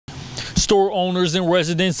Store owners and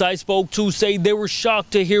residents I spoke to say they were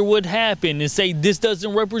shocked to hear what happened and say this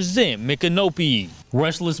doesn't represent Micanopy.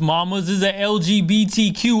 Restless Mamas is a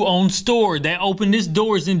LGBTQ-owned store that opened its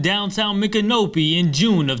doors in downtown Micanopy in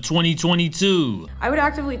June of 2022. I would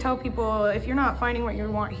actively tell people, if you're not finding what you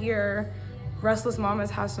want here, Restless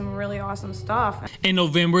Mamas has some really awesome stuff. In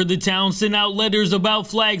November, the town sent out letters about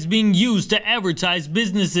flags being used to advertise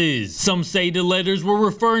businesses. Some say the letters were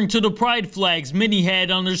referring to the pride flags many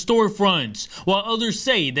had on their storefronts, while others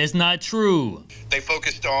say that's not true. They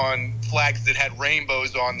focused on flags that had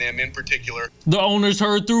rainbows on them in particular. The owners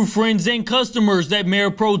heard through friends and customers that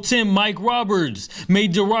Mayor Pro-Tem Mike Roberts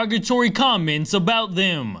made derogatory comments about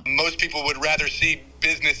them. Most people would rather see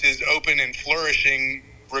businesses open and flourishing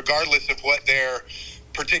regardless of what their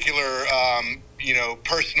particular,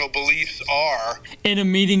 personal beliefs are. In a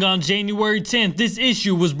meeting on January 10th, this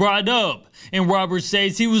issue was brought up, and Roberts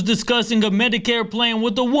says he was discussing a Medicare plan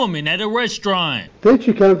with a woman at a restaurant. Then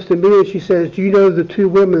she comes to me and she says, "Do you know the two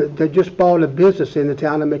women that just bought a business in the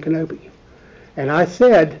town of Micanopy?" And I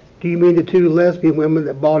said, "Do you mean the two lesbian women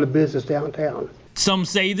that bought a business downtown?" Some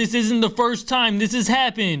say this isn't the first time this has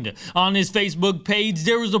happened. On his Facebook page,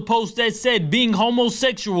 there was a post that said being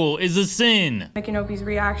homosexual is a sin. Micanopy's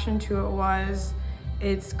reaction to it was,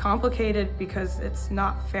 it's complicated because it's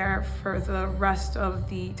not fair for the rest of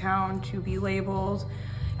the town to be labeled.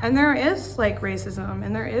 And there is racism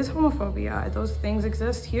and there is homophobia. Those things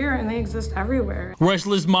exist here and they exist everywhere.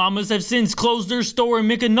 Restless Mamas have since closed their store in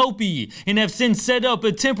Micanopy and have since set up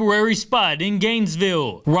a temporary spot in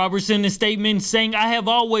Gainesville. Roberts sent a statement saying, "I have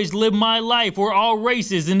always lived my life where all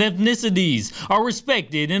races and ethnicities are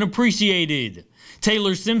respected and appreciated."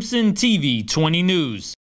 Taylor Simpson, TV 20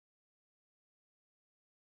 News.